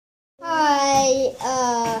Okay,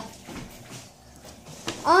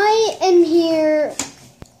 I am here.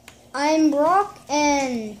 I'm Brock,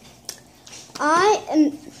 and I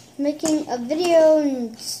am making a video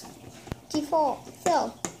in default.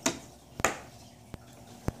 So,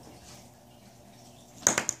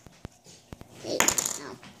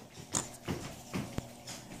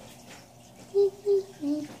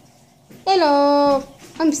 hello,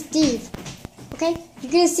 I'm Steve. Okay,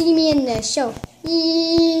 you're gonna see me in the show.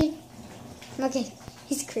 Okay,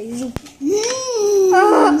 he's crazy.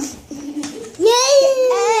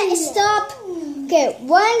 Stop. Okay,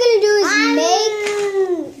 what I'm gonna do is make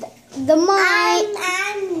the mic.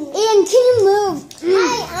 Ian, can you move?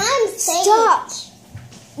 Stop.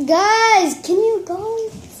 Guys, can you go?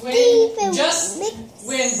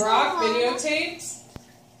 When Brock videotapes,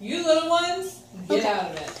 you little ones, get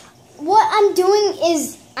out of it. What I'm doing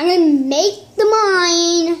is I'm gonna make the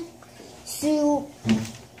mine. So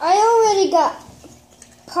I already got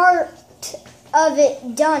part of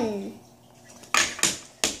it done.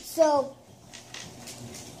 So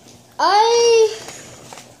I'm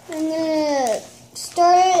gonna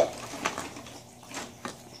start it.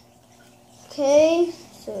 Okay,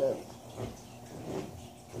 so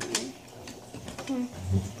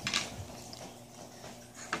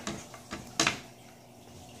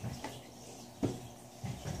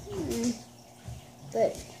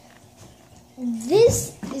but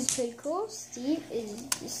this is pretty cool. Steve is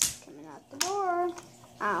just coming out the door.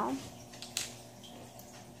 Ow.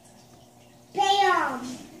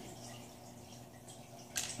 Bam!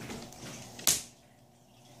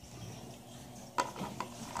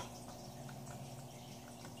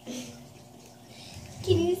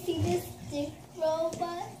 Can you see this stick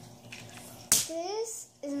robot? This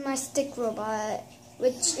is my stick robot,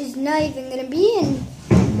 which is not even going to be in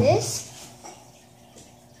this.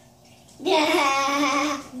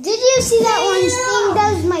 Yeah. Did you see that one thing?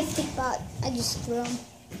 That was my stick bot. I just threw him.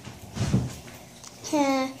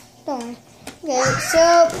 Don't worry. Okay,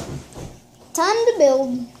 so time to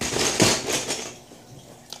build.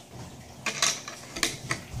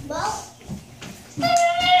 Well, I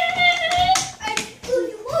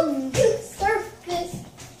want to surface.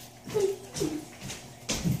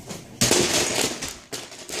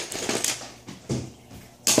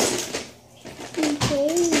 Okay,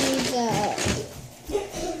 we got.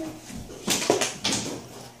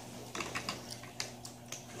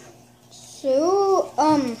 So,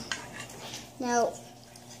 now,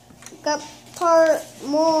 got part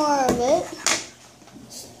more of it.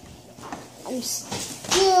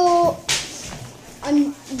 I'm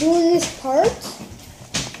doing this part.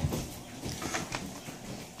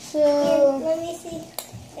 So, let me see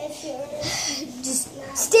if you're just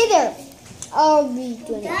stay there. I'll be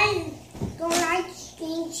doing it. Don't like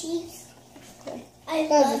string cheese. Okay. I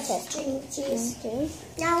love string cheese. Okay.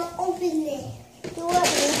 Now open it. Do what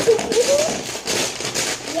you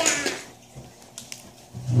Yeah.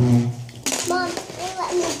 Mom,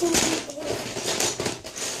 let me do it.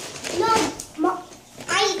 No, Mom,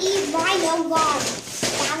 I eat mine all gone.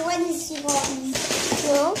 That one is gone.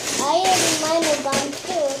 No, I ate mine all gone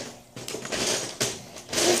too.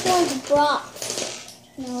 This one's Brock.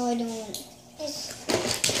 No, I don't want it.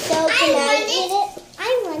 So can I eat it? I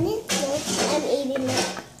want it. No, I'm eating it.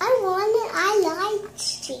 I want it. I like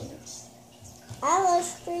strings. I love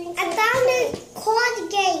strings. I found a card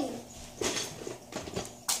game.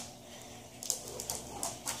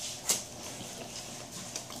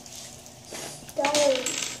 Stones.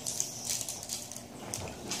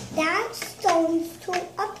 That's stones to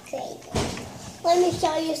upgrade. Let me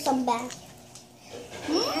show you some bags.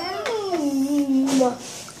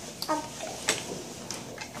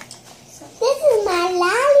 This is my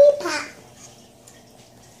lollipop.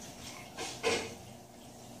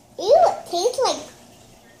 Ew, it tastes like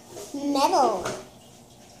metal.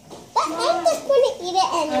 But I'm just going to eat it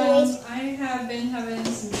anyways. I have been having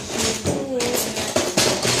some cheese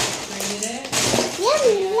and it.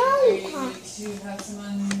 Yummy lollipop. To have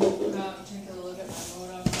someone take a look at my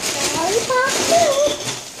modem. Lollipop too.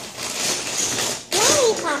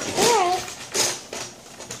 Lollipop first.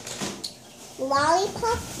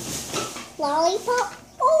 Lollipop. Lollipop.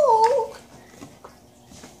 Oh.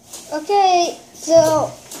 Okay,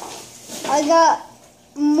 so I got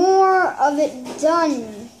more of it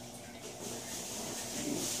done.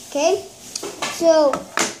 Okay, so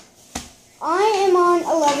I am on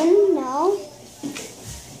 11 now.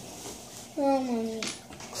 And I'm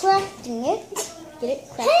crafting it. Get it?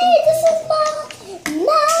 Crafting. Hey, this is my...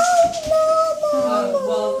 No.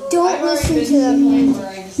 Don't listen to them.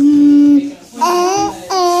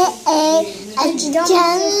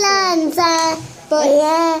 But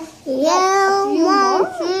yeah, more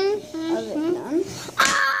of it done.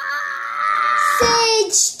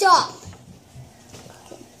 Sage, stop.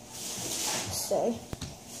 Sorry.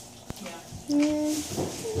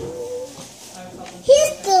 He's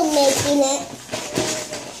still making it.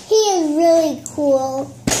 He is really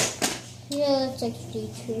cool. Yeah, looks like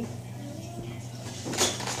J2.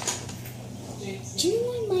 Do you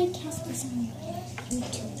know my cast is on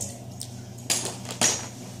YouTube?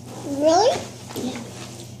 Really? Yeah.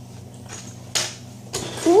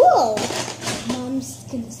 Cool. Mom's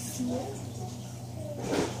gonna see it.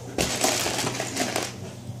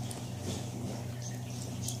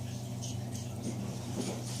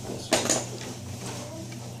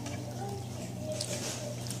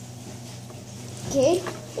 Okay,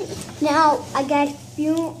 now I got a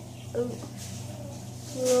few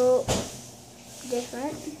little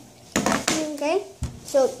different. Okay,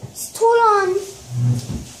 so just hold on.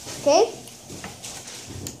 Okay.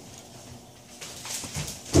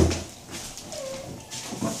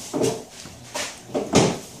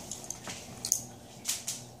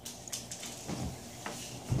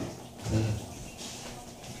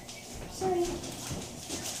 Sorry.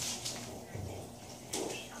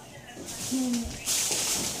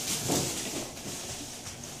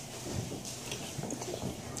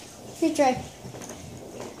 Good try.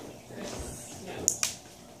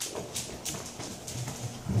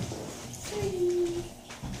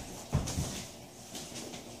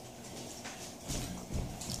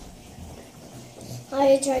 Are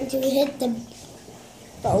you trying to hit the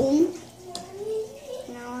bone?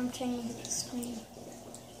 No, I'm trying to hit the screen.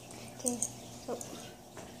 Okay, so.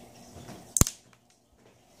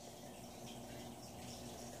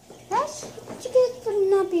 That's what you get for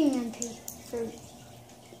not being impatient. For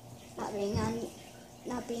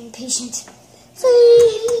not being patient. So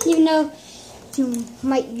even though you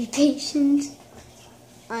might be patient,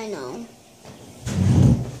 I know.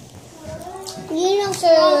 You know.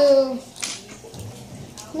 So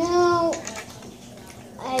now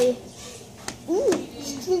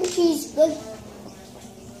she's good.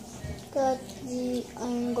 Got the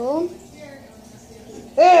angle.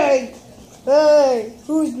 Hey,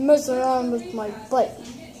 who's messing around with my butt?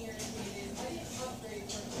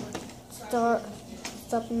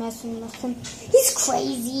 Stop messing with him. He's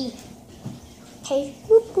crazy. Okay.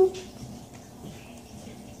 Whoop, whoop.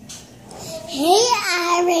 Hey,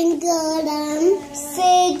 Iron Golem.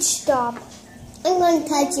 Sage, stop. I'm going to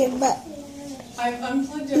touch your butt. I've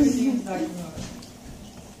unplugged everything in the dark mode.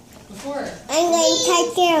 Before. I'm going to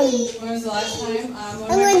touch him. When was the last time? I'm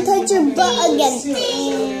going to touch your butt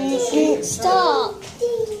again. Stop.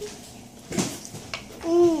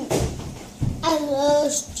 I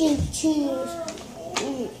love street cheese.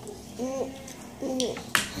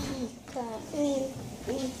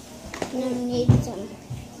 I need some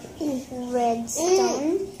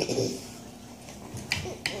redstone.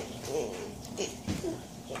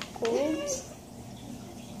 Gold.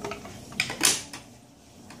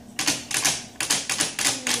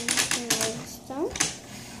 Redstone.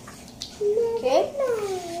 Okay.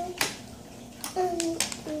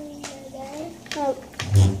 Oh,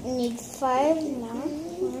 need 5 more.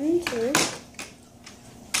 1, 2.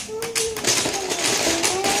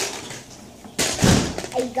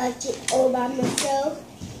 I got it all by myself.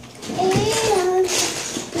 And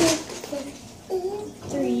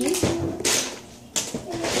 3.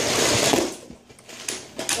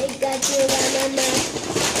 I got you by myself.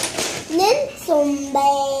 Then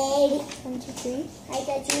somebody. 1, 2, 3. I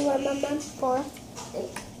got you by myself. 4.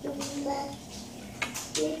 5.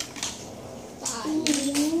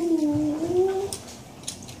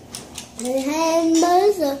 I had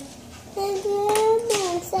myself.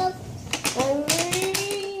 I'm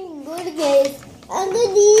really good, guys. I'm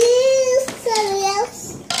gonna use something else.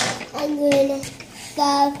 I'm gonna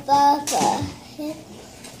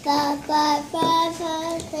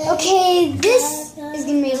Okay, this is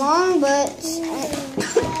gonna be long, but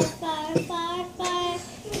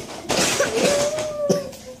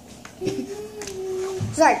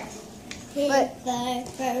sorry. But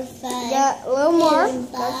yeah, a little more.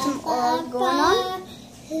 Got some oil going on.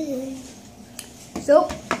 So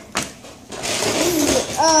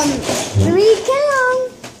 3 long.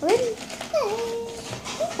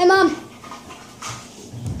 Hey, Mom.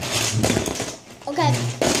 Okay.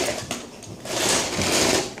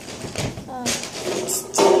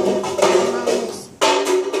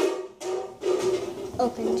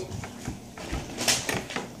 Opened.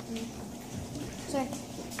 Sorry.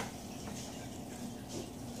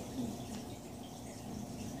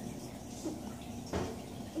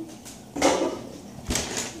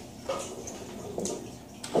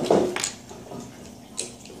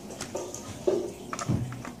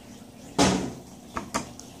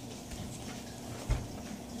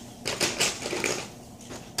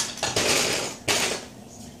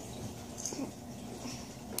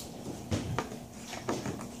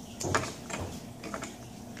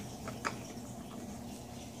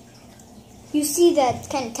 You see that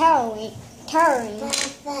kind of towering.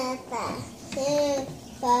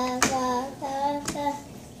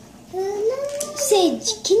 Sage,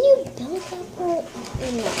 can you build up or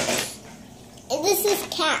no? This is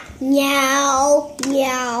cat. Meow,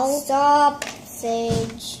 meow. Stop,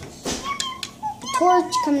 Sage. The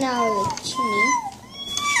torch coming out of the chimney.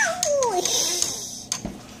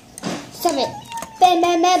 Stop it. Bam,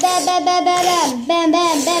 bam, bam, bam, bam, bam, bam, bam, bam,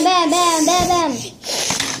 bam, bam, bam, bam, bam.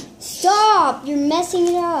 Stop! You're messing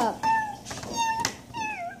it up.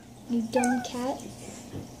 You dumb cat.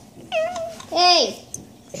 Hey!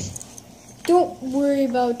 Don't worry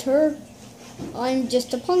about her. I'm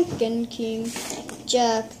just a pumpkin king.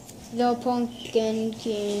 Jack, the pumpkin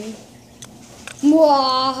king.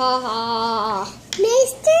 Mwahaha!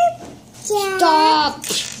 Mr. Jack. Stop!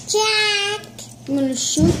 Jack. I'm gonna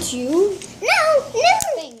shoot you. No.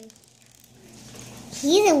 Thing.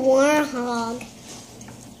 He's a warhog.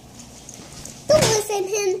 Don't listen to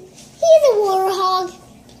him. He's a warhog.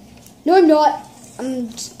 No, I'm not. I'm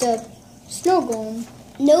just a snow golem.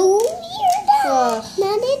 No, you're not.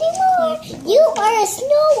 Not anymore. You are a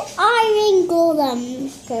snow iron golem.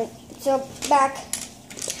 Okay, so back.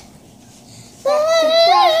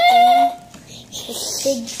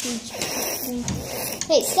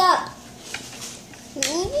 Hey, stop.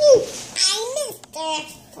 I'm Mr.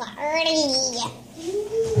 Flirty.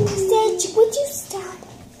 Sage, would you stop?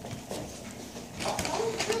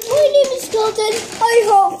 My name is Dalton. I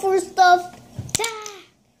hope for stuff.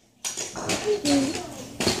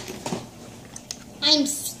 I'm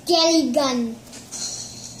Skellygun.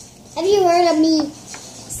 Have you heard of me,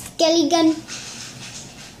 Skellygun?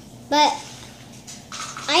 But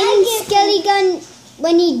I'm Skellygun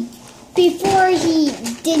before he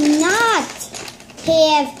did not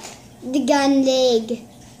have the gun leg.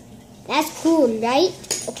 That's cool, right?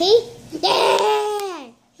 Okay? Yeah!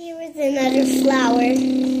 Here is another flower.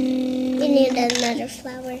 You need another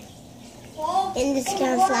flower. And this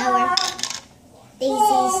kind of flower.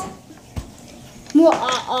 Daisies.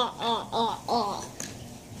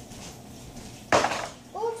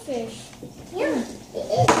 Goldfish. Yeah.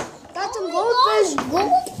 Got some goldfish.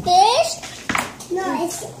 Goldfish? No,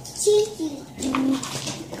 it's cheeky.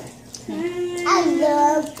 I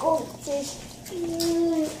love goldfish.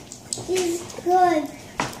 It's good.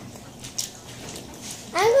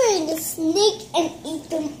 I'm going to sneak and eat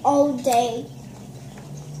them all day.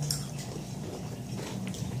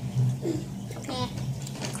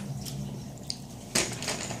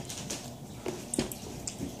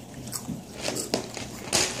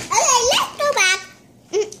 Okay, let's go back.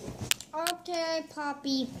 Okay,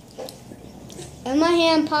 Poppy. In my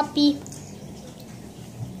hand, Poppy.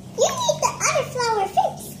 You need the other flower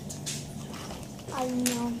fixed. I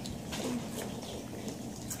know.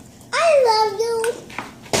 I love you.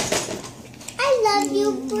 I love you,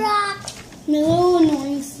 Brock. No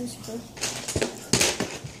annoying sister.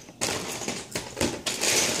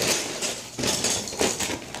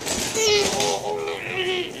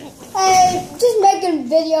 Hey, just making a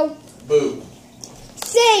video. Boo.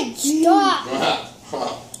 Sage, stop.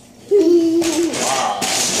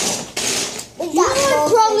 You're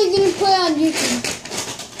probably gonna play on YouTube.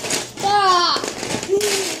 Stop.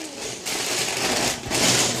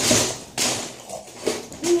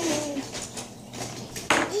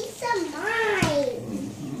 Eat some mine.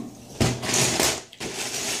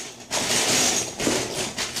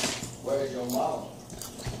 Where's your mom?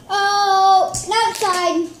 Oh,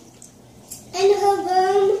 outside. In her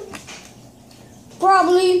room.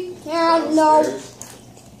 Probably. Yeah, no.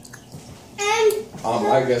 And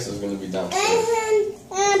My guess is going to be downstairs.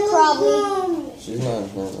 And probably. She's not in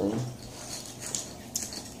her room.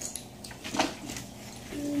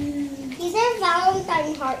 These are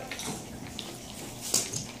Valentine hearts.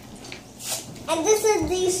 And this is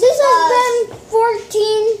these. This has been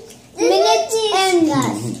 14 minutes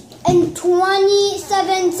and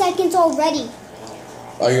 27 seconds already.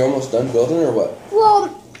 Are you almost done building or what? Well,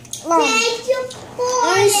 Thank you for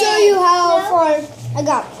I'm gonna show you how far I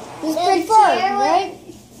got. It's pretty far, right?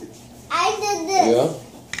 I did this. Yeah?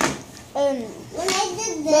 When I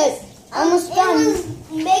did this, almost it done. was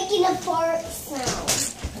making a fart sound.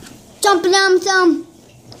 Jumping down some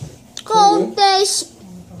goldfish.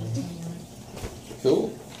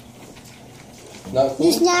 Cool. Not cool?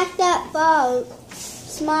 You snack that ball.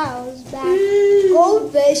 Smiles back.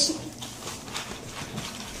 Goldfish.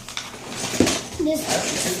 Just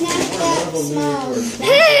snack that smiles back.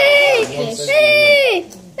 Hey!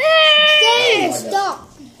 Hey! Stop.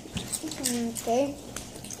 Okay.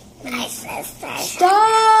 My sister.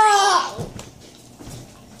 Stop!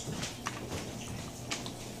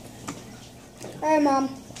 Alright, Mom.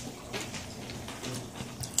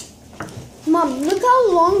 Mom, look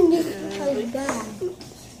how long this has got.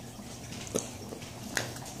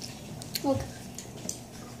 Okay.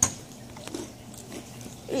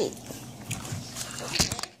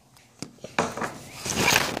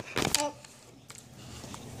 Oh.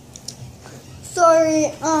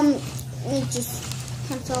 Sorry, let me just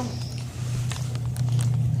cancel.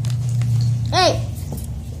 Hey!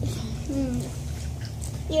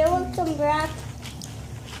 You want some broth?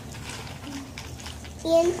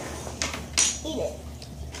 Ian, eat it.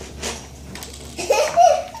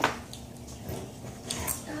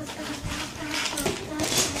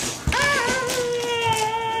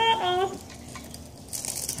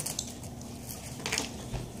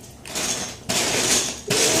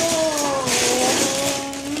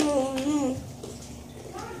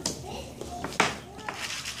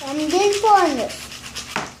 I'm getting fun.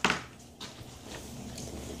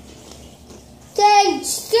 Sage,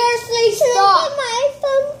 seriously, stop. My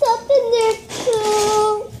thumb's up in there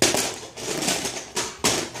too.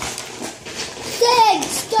 Sage,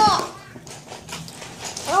 stop.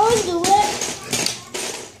 I want to do it.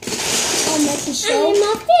 I'll make a I show. am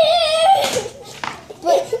a fish.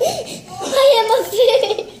 But I am a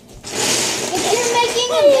fish. if you're making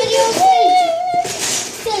a video,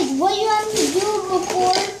 Sage, what you have to do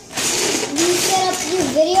before you set up your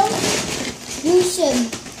video, you should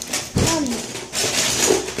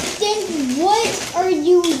think what are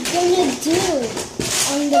you gonna do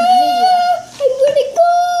on the video. I'm gonna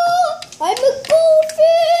go. I'm a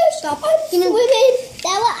goldfish. Stop. I'm swimming.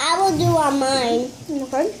 That's what I will do on mine.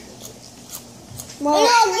 Okay. And Well,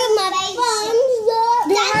 I'll get my thumbs up.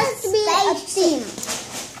 there has to be a theme.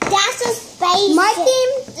 That's a space. My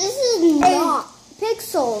theme This is is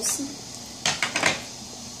pixels.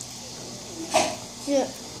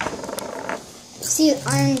 See,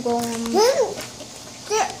 I'm going.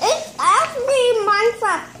 It's actually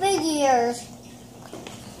Minecraft figures.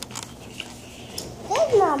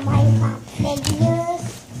 There's no Minecraft figures.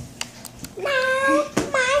 Now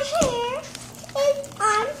my hair is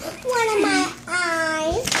on one of my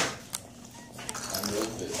eyes.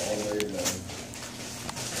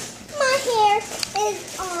 My hair is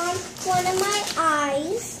on one of my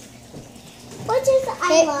eyes. Which is I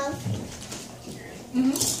Okay. love.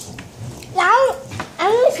 Mm-hmm. Now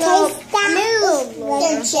I'm gonna So, taste that. middle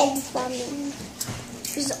They're lower. chips for me.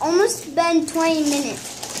 It's almost been 20 minutes.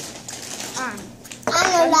 I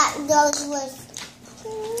know that those was.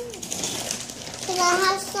 Can I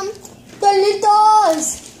have some? Doritos.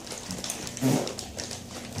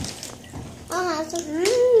 I'll have some. I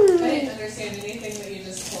didn't understand anything that you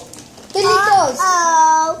just told me. Doritos.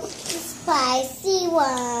 Oh, spicy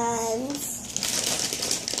ones.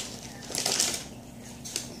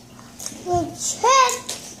 The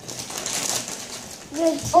chips. The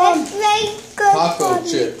chips very good. Taco for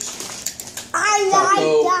me. chips. I like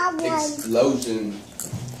that Taco one. explosion.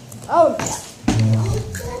 Oh,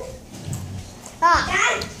 ah.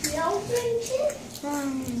 That's frozen chips.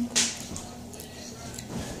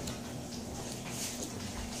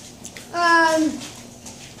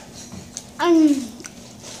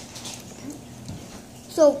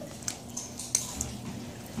 So.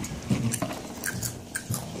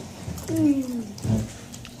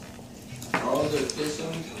 All the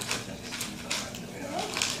kissing.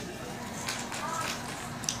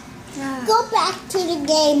 Go back to the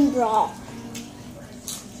game, bro.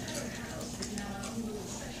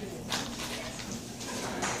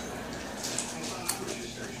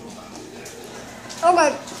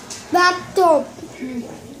 Okay, back to.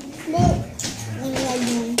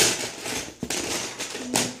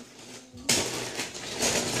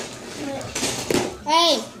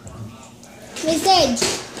 Hey, Sage,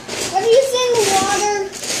 have you seen the water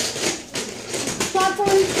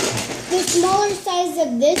platform? The smaller size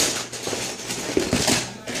of this?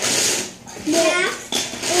 Yeah.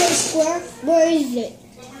 Or square? Where is it?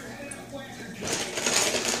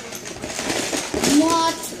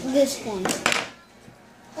 Not this one.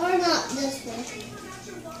 Or not this one.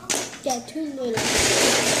 Yeah, too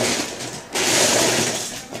little.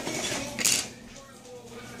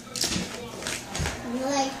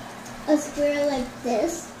 Like a square like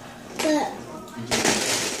this, but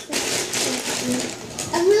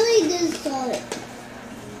I really did saw it.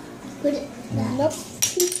 Put it back. Nope,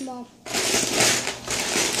 too small.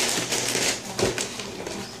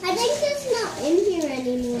 I think it's not in here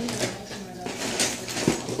anymore.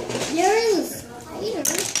 There is a spider.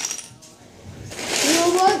 You know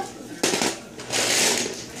what?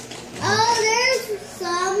 Oh, there's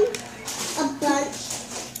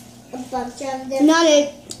a bunch of them. Not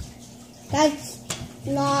it. That's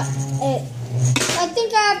not it. I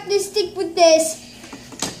think I have to stick with this.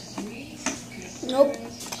 Nope,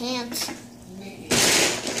 can't.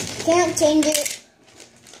 Can't change it.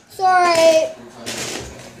 Sorry.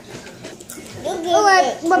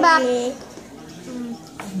 Alright, we're back.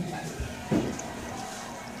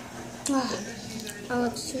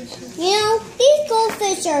 You know, these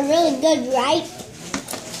goldfish are really good, right?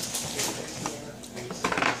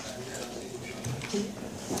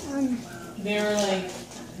 They were like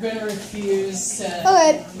gonna refuse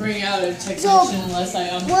to bring out a technician unless I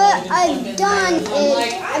unplugged what and I've plugged in done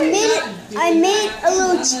there. I'm is like, I made a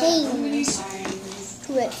little change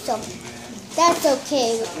to it, so that's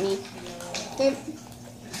okay with me.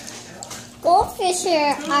 Goldfish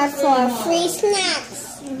here are for free snacks.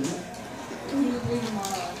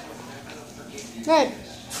 Good.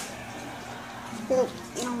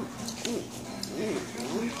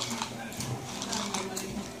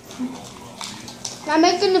 I'm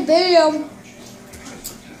making a video.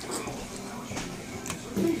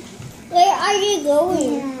 Where are you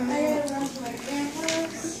going?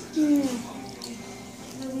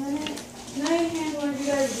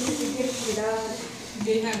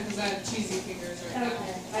 They have, because I have cheesy fingers right now.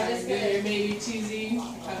 I just got your baby cheesy.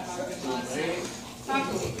 Kind of talking last night.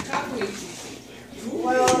 Taco cheesy.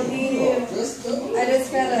 Well, I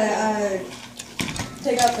just gotta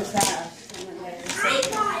take out the trash.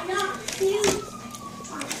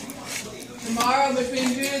 Tomorrow between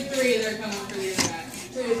 2 and 3, they're coming for the internet.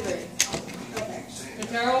 2 to 3. Okay. Is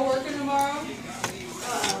Carol working tomorrow?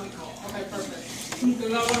 Okay, perfect.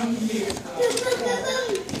 Because I want to be here.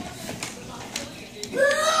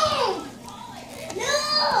 No!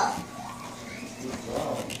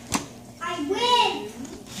 I win!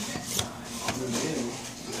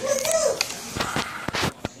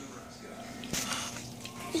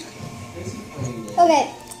 Okay.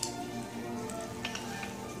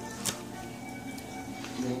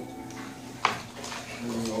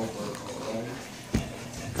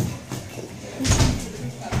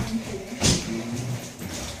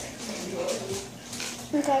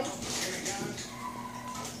 Okay.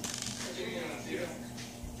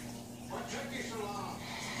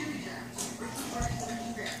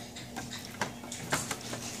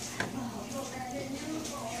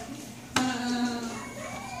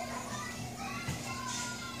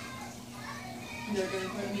 They're going to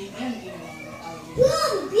put me and Eva on the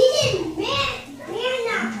Boom! Beat it! Man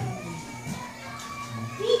now!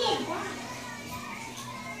 Beat it back!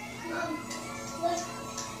 Mom, what?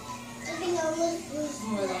 I think I was...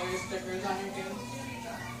 with all your stickers on your kids.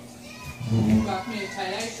 You got me a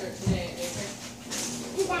tie-dye shirt today at daycare.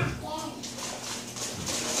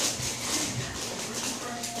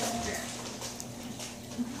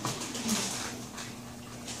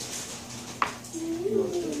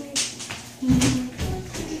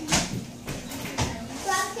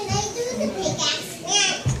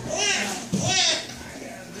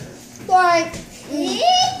 Sorry.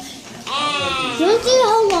 Do you see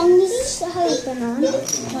how long this has been on?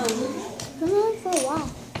 It's been on for a while.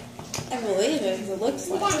 I believe it, because it looks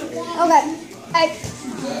like it. Okay.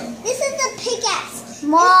 This is the pickaxe.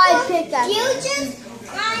 My pickaxe. You just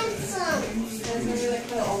find some.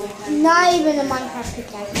 Not even a Minecraft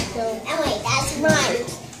pickaxe. So. Oh wait, that's mine.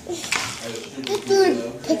 This dude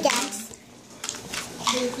pickaxe.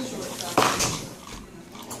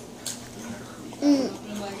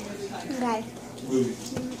 Okay.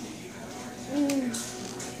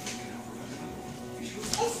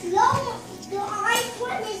 It's slow. The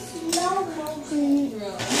iPhone is slow motion.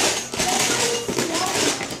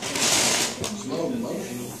 Slow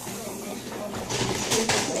motion.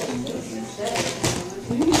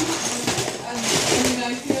 I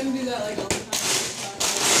see them do that like all the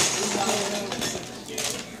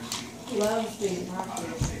time. Loves being popular.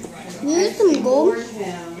 Here's some gold. I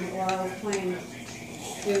him while I was playing,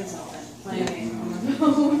 doing something, playing on the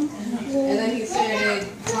phone. And then he started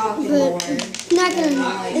talking more. Not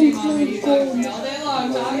gonna include gold. All day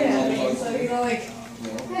long talking to Yeah, me. so he's all like,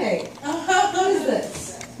 hey, what is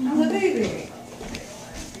this? I'm a baby.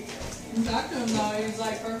 Talk to him though, he's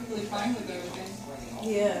like perfectly fine with everything.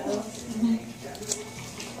 Yeah.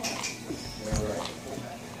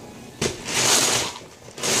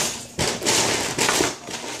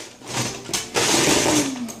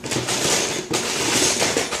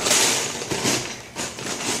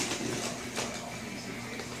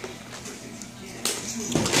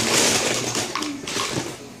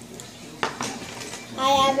 I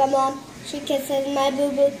have a mom. She kisses my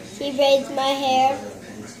boo-boo. She braids my hair.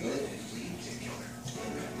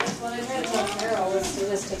 What I tried to tell Carol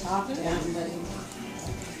was to talk to him, but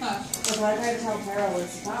what I tried to tell Carol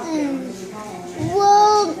was to talk to him.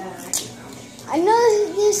 Well, I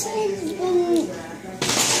know this has been...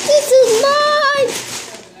 This is my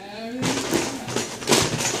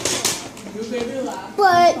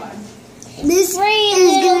But this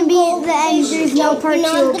is going to be the end. There's no part 2,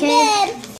 okay?